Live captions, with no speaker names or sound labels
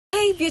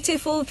Hey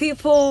beautiful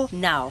people,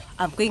 now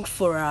I'm going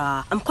for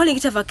I'm calling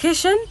it a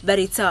vacation, but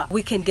it's a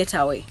weekend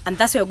getaway, and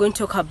that's why we're going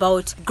to talk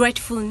about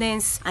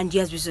gratefulness and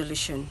year's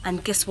resolution.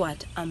 And guess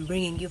what, I'm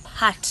bringing you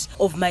part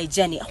of my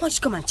journey. I want you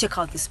to come and check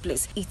out this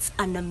place. It's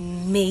an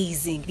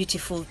amazing,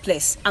 beautiful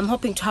place. I'm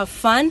hoping to have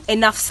fun,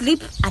 enough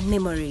sleep and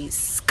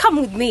memories.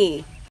 Come with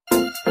me.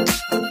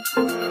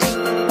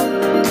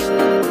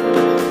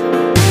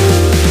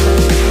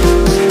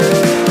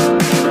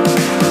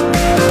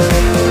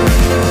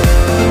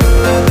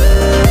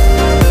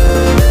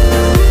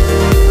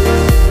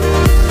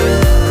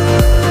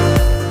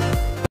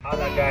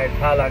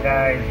 Hello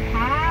guys.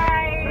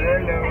 Hi.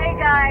 Hello. Hey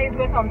guys,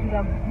 welcome to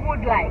the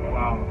mood life.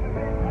 Wow.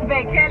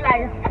 Vacay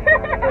life.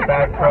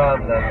 Bad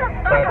problem.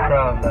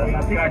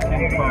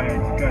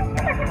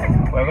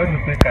 We're going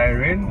to pick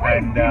Irene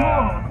and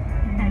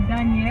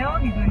Daniel,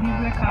 he's on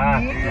his way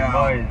coming. yeah,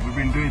 boys. We've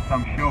been doing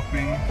some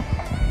shopping.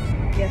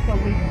 Yeah, so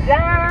we're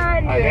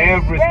done. And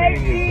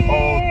everything is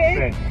all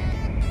set.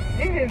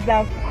 This is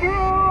the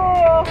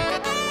crew.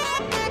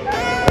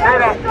 Say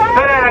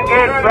that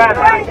again,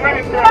 brother.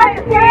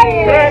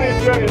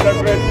 2020 is a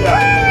great year.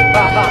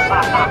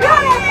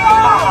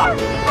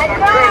 I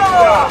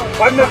know.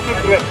 Wonderful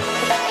great.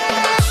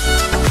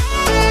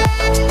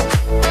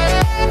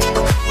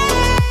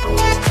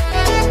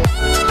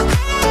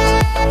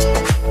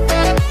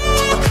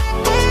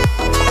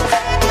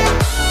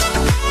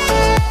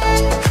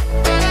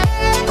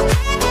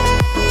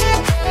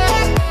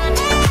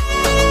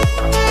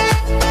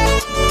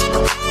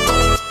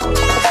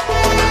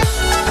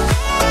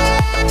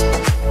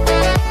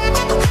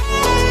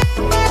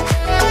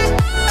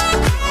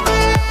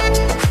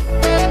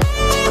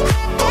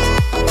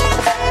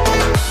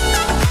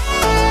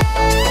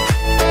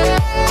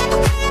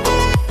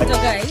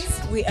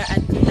 We are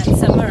at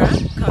Samara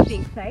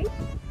camping site.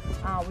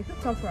 We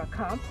just come for a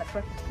camp, but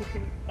first it's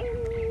kitchen.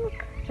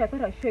 So I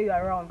thought I'd show you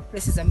around.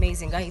 This is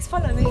amazing, guys.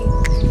 Follow me.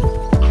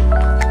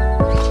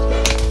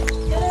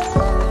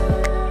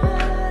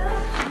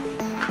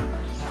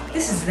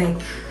 This is like,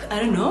 I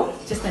don't know,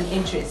 just an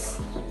entrance.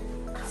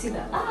 See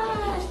the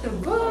art, the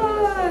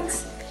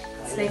books.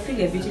 It's like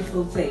really a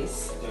beautiful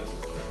place.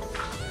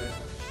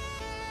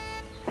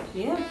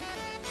 Yeah.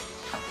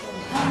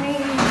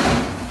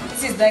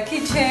 This is the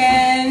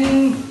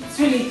kitchen. It's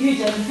really huge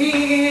and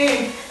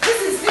big.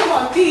 This is still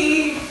my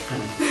big.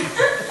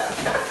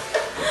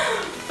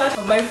 But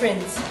for my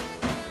friends,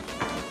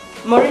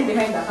 Maureen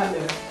behind the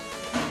camera.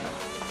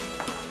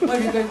 Where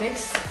do you go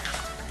next?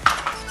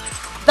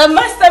 The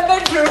master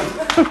bedroom.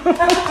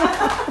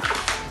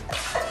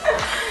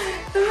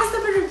 The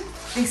master bedroom.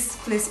 This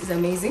place is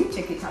amazing.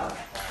 Check it out.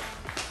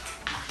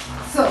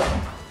 So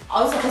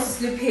I was supposed to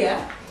sleep here,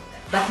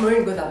 but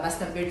Maureen got the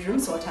master bedroom.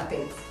 So what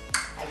happens?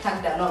 I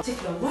tagged along. Check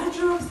the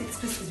wardrobes. This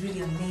place is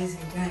really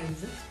amazing,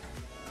 guys.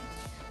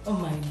 Oh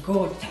my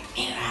god, the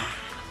mirror.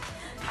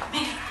 The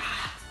mirror.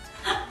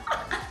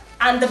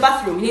 And the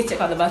bathroom. You need to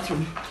check out the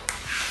bathroom.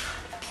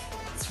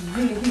 It's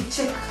really big.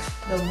 Check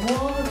the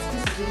walls.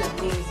 This is really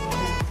amazing.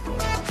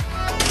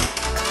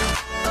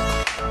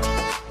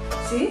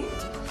 See?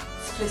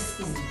 This place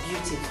is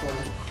beautiful.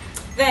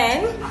 Then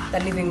the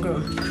living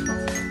room.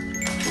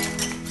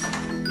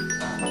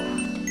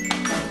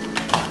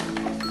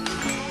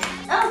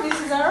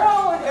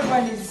 Around,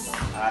 everyone is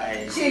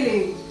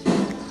chilling.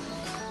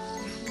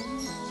 And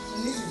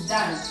this is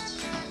done.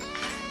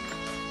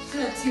 See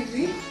the TV?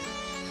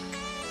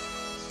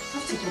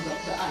 Let's take a look at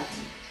the art.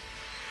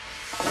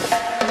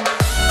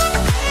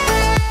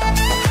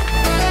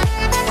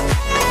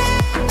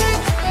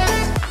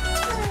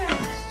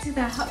 See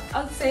the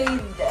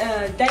outside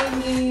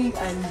dining,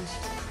 and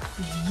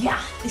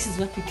yeah, this is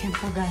what we came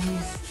for,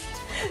 guys.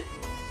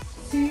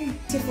 See,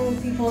 beautiful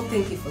people,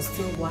 thank you for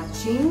still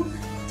watching.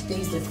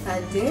 Today is the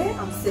third day.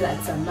 I'm still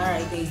at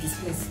Samara, guys. This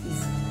place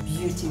is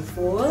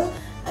beautiful.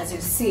 As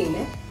you've seen,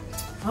 I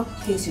hope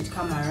things should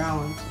come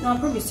around. Now I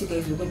promised you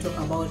guys we're going to talk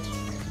about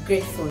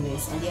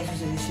gratefulness and year's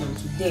resolution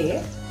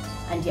today.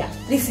 And yeah,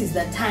 this is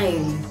the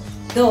time.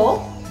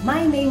 Though,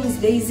 my name is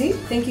Daisy.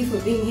 Thank you for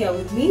being here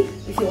with me.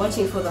 If you're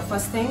watching for the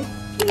first time,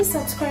 please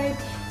subscribe.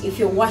 If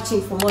you're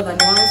watching for more than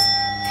once,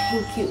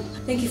 thank you.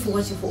 Thank you for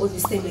watching for all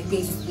this time. Like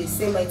guys, it's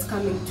December, it's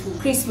coming to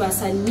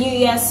Christmas and New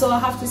Year, so I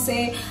have to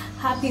say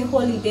happy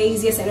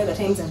holidays. Yes, I know the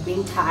times have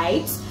been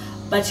tight,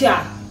 but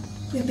yeah,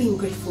 we're being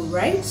grateful,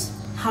 right?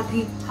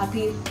 Happy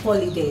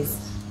holidays.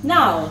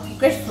 Now,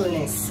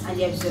 gratefulness and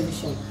year's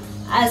resolution.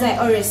 As I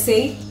always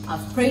say,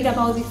 I've prayed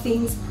about the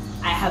things,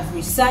 I have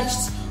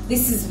researched.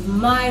 This is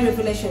my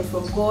revelation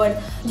from God.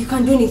 You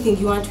can do anything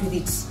you want with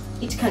it.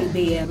 It can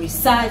be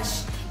research,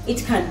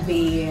 it can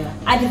be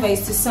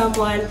advice to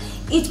someone,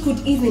 it could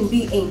even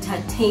be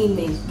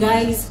entertainment.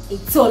 Guys,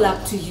 it's all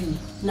up to you.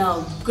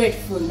 Now,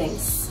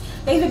 gratefulness.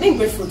 Like, we're being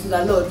grateful to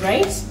the Lord,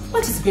 right?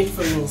 What is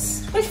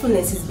gratefulness?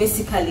 Gratefulness is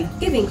basically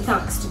giving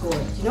thanks to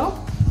God, you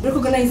know?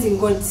 Recognizing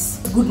God's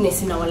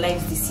goodness in our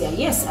lives this year.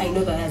 Yes, I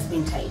know there has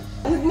been tight.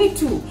 With me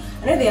too.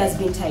 I know there has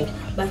been tight,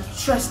 but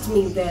trust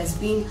me, there has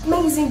been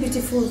amazing,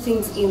 beautiful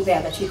things in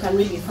there that you can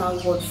really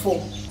thank God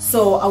for.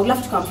 So I would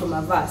love to come from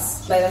a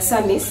verse by the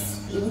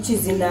psalmist, which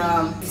is in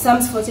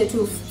Psalms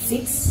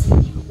 42:6.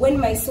 When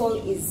my soul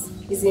is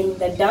in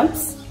the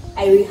dumps,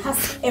 I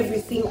rehearse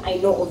everything I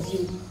know of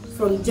you,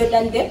 from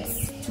Jordan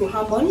depths to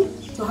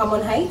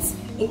Hermon heights,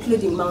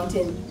 including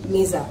Mountain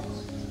Mesa.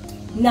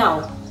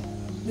 Now,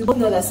 we both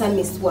know the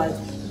psalmist was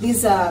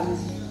these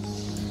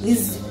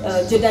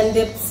Jordan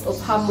depths of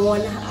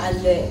Hermon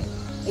and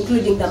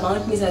including the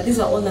Mount Mesa. These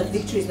are all the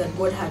victories that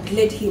God had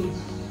led him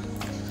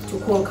to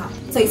conquer.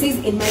 So he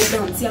says, in my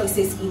dumps, see how he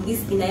says, in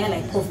a year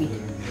like COVID,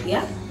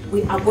 yeah,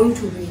 we are going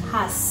to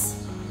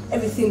rehearse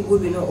everything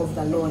good we know of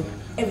the Lord.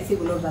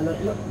 Everything we know of the Lord.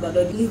 The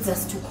Lord leads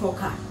us to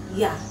conquer.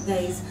 Yeah,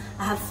 guys,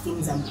 I have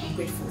things I'm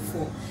grateful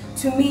for.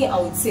 To me, I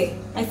would say,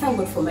 I thank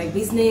God for my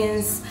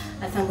business.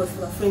 I thank God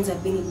for the friends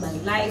I've been in my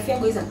life. Yeah,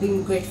 guys, I'm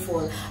being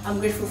grateful. I'm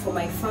grateful for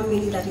my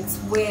family, that it's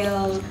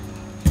well.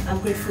 I'm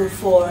grateful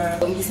for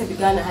when this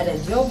began, I had a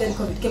job, then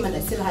COVID came and I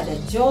still had a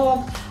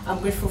job. I'm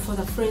grateful for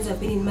the friends I've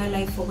been in my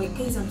life for.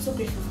 Guys, I'm so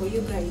grateful for you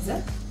guys.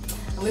 I'm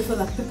grateful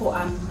for the people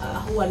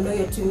who are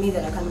loyal to me,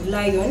 that I can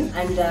rely on,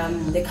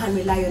 and they can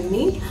rely on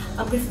me.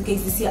 I'm grateful,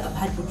 guys, this year I've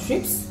had good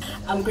trips.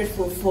 I'm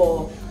grateful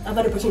for I've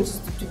had opportunities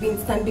to be in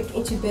Stanbic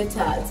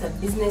Incubator. It's a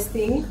business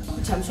thing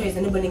which I'm sure is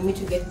enabling me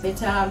to get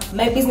better.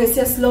 My business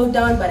has slowed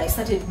down, but I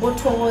started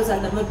bottles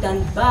and I've not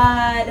done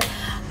bad.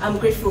 I'm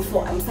grateful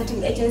for I'm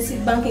starting agency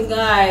banking,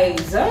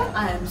 guys.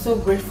 I am so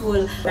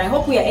grateful. I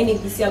hope we are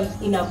ending this year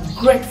in a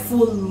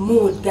grateful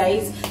mood,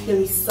 guys. There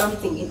is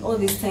something in all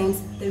these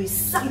times. There is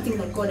something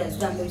that God has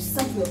done. There is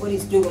something that God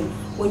is doing.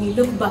 When you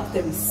look back,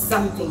 there is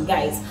something,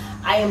 guys.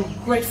 I am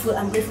grateful.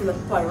 I'm grateful that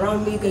people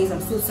around me, guys. I'm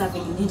still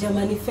serving in Ninja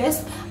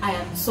Manifest. I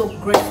am so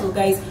grateful,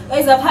 guys.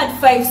 Guys, I've had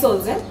 5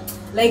 souls,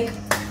 like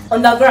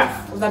on the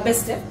graph of the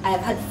best step, I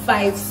have had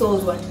 5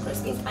 souls who are to Christ.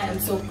 I am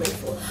so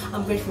grateful.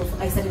 I'm grateful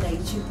for I started a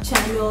YouTube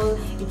channel.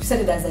 It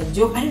started as a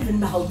joke. I don't even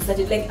know how it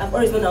started. Like, I've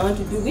always known I want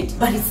to do it,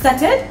 but it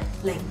started.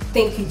 Like,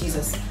 thank you,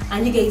 Jesus.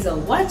 And you guys are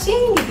watching,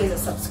 you guys are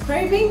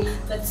subscribing.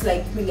 That's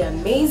like really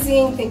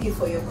amazing. Thank you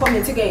for your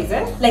comments, you guys.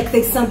 Like,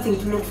 there's something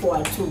to look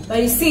forward to.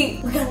 But you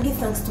see, we can give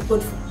thanks to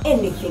God for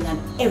anything and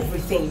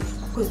everything,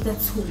 because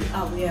that's who we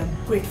are. We are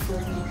grateful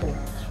people,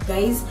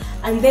 guys.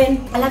 And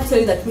then I like to tell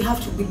you that we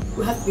have to be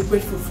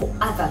grateful for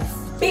others.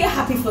 Be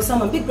happy for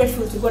someone. Be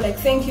grateful to God. Like,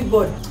 thank you,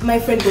 God, my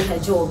friend got a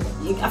job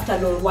after a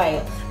long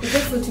while. Be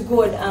grateful to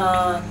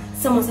God.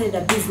 Someone started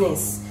a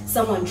business.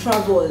 Someone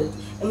traveled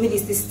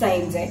amidst these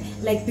times.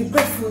 Like, be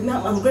grateful.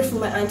 I'm grateful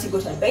my auntie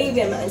got a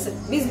baby. I'm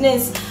a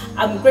business.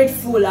 I'm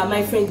grateful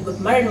my friend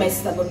got married. My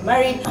sister got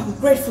married. I'm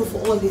grateful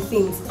for all these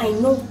things. I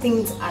know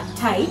things are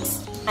tight,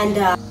 and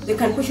they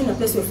can push you in a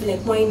place where you feel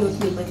like, why not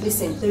me? But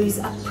listen, there is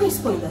a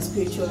principle in the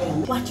spiritual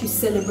realm. What you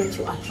celebrate,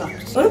 you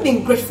attract. We're not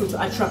being grateful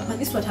to attract, but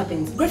this is what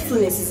happens.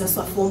 Gratefulness is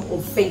also a form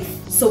of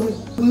faith. So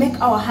we make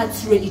our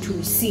hearts ready to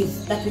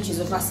receive that which is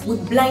of us. We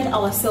blind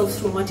ourselves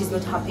from what is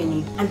not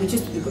happening, and we're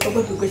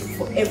going to be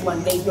grateful for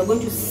everyone, guys. We're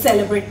going to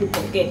celebrate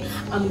people again.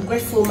 I'm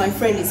grateful my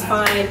friend is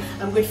fine.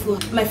 I'm grateful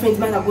my friend's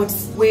mother got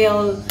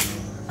well.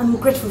 I'm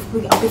grateful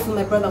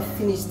my brother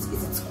finished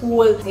his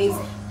school. Guys,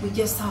 we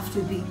just have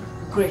to be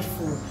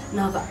grateful.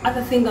 Now, the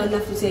other thing I'd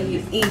love to tell you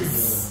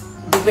is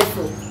be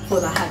grateful for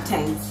the hard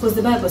times, because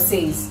the Bible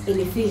says in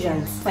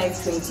Ephesians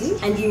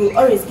 5:20, and you will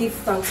always give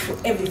thanks for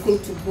everything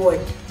to God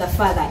the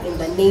Father in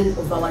the name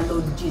of our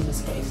Lord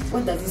Jesus Christ.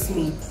 What does this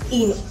mean?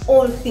 In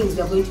all things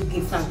we are going to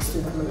give thanks to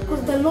the Lord,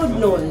 because the Lord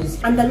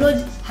knows, and the Lord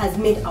has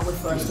made a way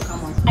for us to come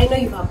out. I know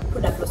you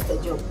could have lost a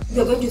job.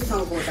 You're going to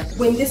thank God that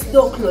when this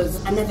door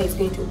closes, another is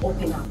going to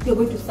open up. You're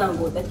going to thank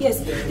God that yes,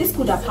 this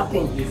could have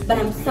happened, but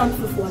I'm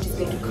thankful for what is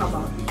going to come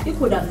out. You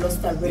could have lost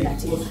a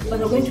relative, but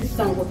you're going to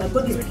thank God that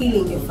God is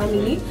healing your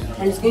family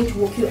and is going to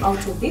walk you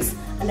out of this,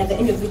 and at the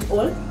end of it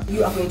all,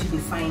 you are going to be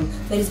fine.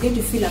 That is going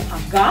to fill up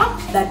a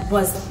gap that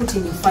was put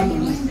in your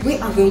family. We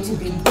are going to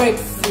be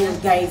grateful,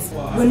 guys.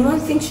 When one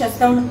thing shuts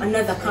down,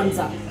 another comes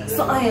up.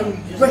 So I am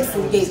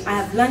grateful, guys. I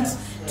have learned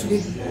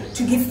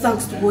to give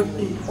thanks to God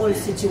in all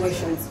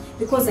situations,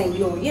 because I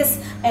know, yes,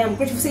 I am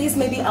grateful. Say yes,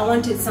 maybe I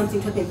wanted something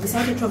to happen, because I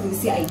wanted to travel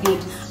this year, I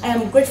did. I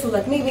am grateful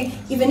that maybe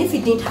even if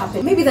it didn't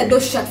happen, maybe the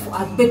door shut for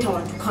a better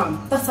one to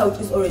come. That's how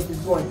it is always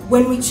with God.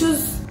 When we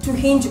choose to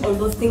hinge on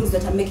those things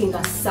that are making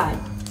us sad,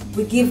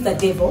 we give the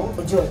devil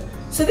joy.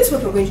 So this is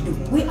what we're going to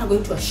do. We are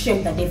going to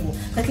shame the devil.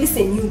 That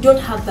listen, you don't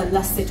have the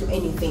last say to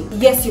anything.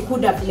 Yes, you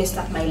could have messed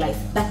up my life.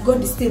 That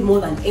God is still more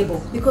than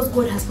able, because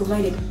God has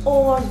provided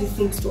all the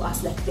things to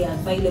us like they are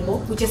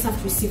available. We just have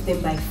to receive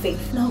them by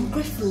faith. Now,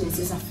 gratefulness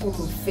is a form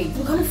of faith.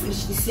 We cannot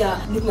finish this year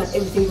looking at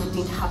everything that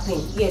didn't happen.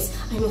 Yes,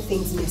 I know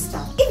things messed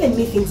up. Even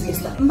me, things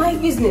messed up. My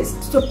business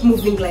stopped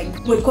moving like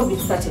when COVID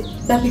started.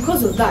 But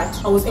because of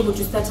that, I was able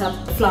to start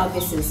up flower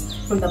vases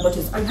from the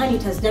bottles. And honey,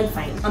 it has done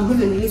fine. I'm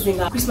even releasing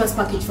a Christmas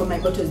package for my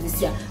bottles this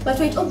year. But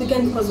it all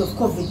began because of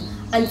COVID,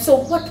 and so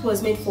what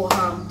was meant for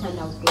harm turned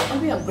out good,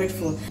 and we are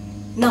grateful.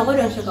 Now, what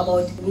do I talk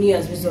about New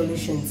Year's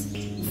resolutions?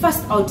 First,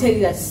 I'll tell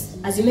you that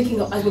as we're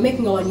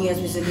making our New Year's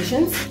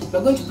resolutions,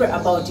 we're going to pray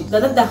about it,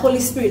 that the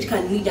Holy Spirit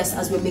can lead us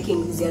as we're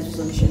making these New Year's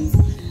resolutions.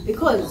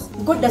 because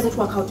God doesn't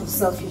work out of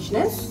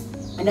selfishness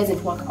and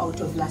doesn't work out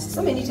of lust.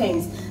 So many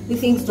times the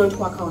things don't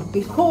work out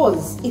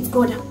because it's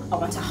God. I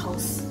want a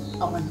house,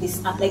 I want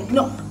this, like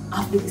no,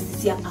 I have to do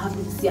this year, I have to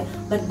do this year.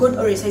 But God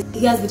already says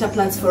He has better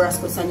plans for us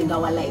concerning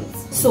our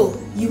lives. So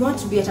you want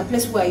to be at a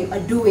place where you are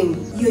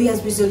doing your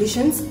year's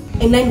resolutions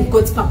in line with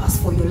God's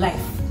purpose for your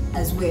life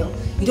as well.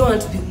 You don't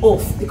want to be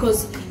off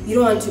because you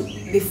don't want to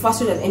be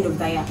frustrated at the end of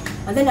the year.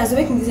 And then as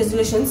we're making these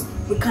resolutions,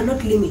 we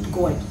cannot limit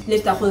God.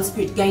 Let the Holy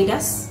Spirit guide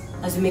us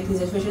as we make these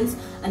resolutions,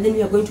 and then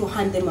we are going to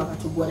hand them over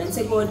to God and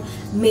say, God,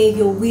 may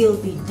your will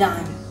be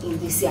done in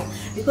this year.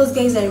 Because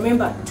guys, I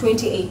remember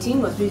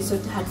 2018 was really so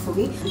hard for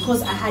me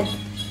because I had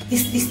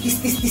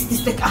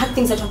this, like I had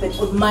things that happened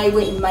on my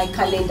way in my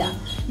calendar.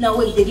 Now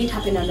wait, they did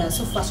happen and I was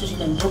so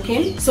frustrated and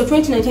broken. So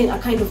 2019, I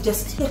kind of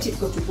just let it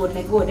go to God,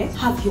 like God,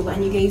 have you.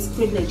 And you guys,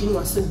 2019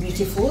 was so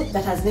beautiful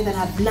that I've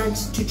learned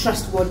to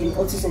trust God in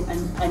all seasons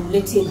and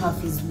let Him have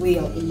His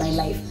will in my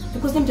life.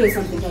 Because let me tell you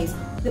something, guys.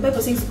 The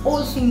Bible says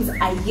all things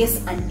are yes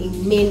and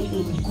amen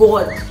in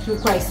God through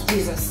Christ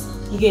Jesus.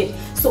 You get?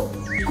 So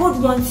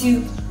God wants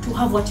you to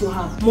have what you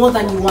have more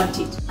than you want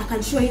it. I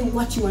can show you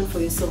what you want for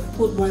yourself.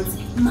 God wants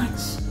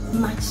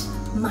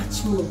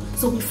much more.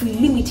 So if we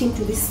limit Him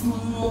to this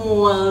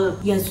small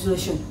year's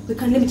resolution, we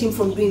can limit Him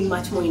from doing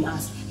much more in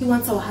us. He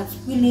wants our hearts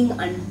willing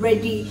and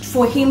ready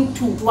for Him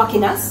to work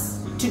in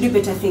us to do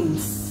better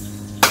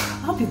things. I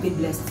hope you've been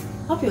blessed.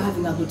 I hope you're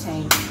having a good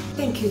time.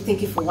 Thank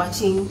you for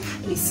watching.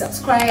 Please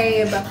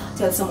subscribe,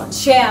 tell someone,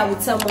 share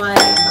with someone.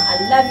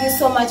 I love you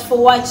so much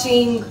for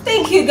watching.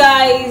 Thank you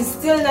guys.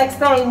 Till next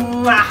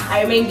time.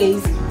 I remain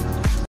Daisy.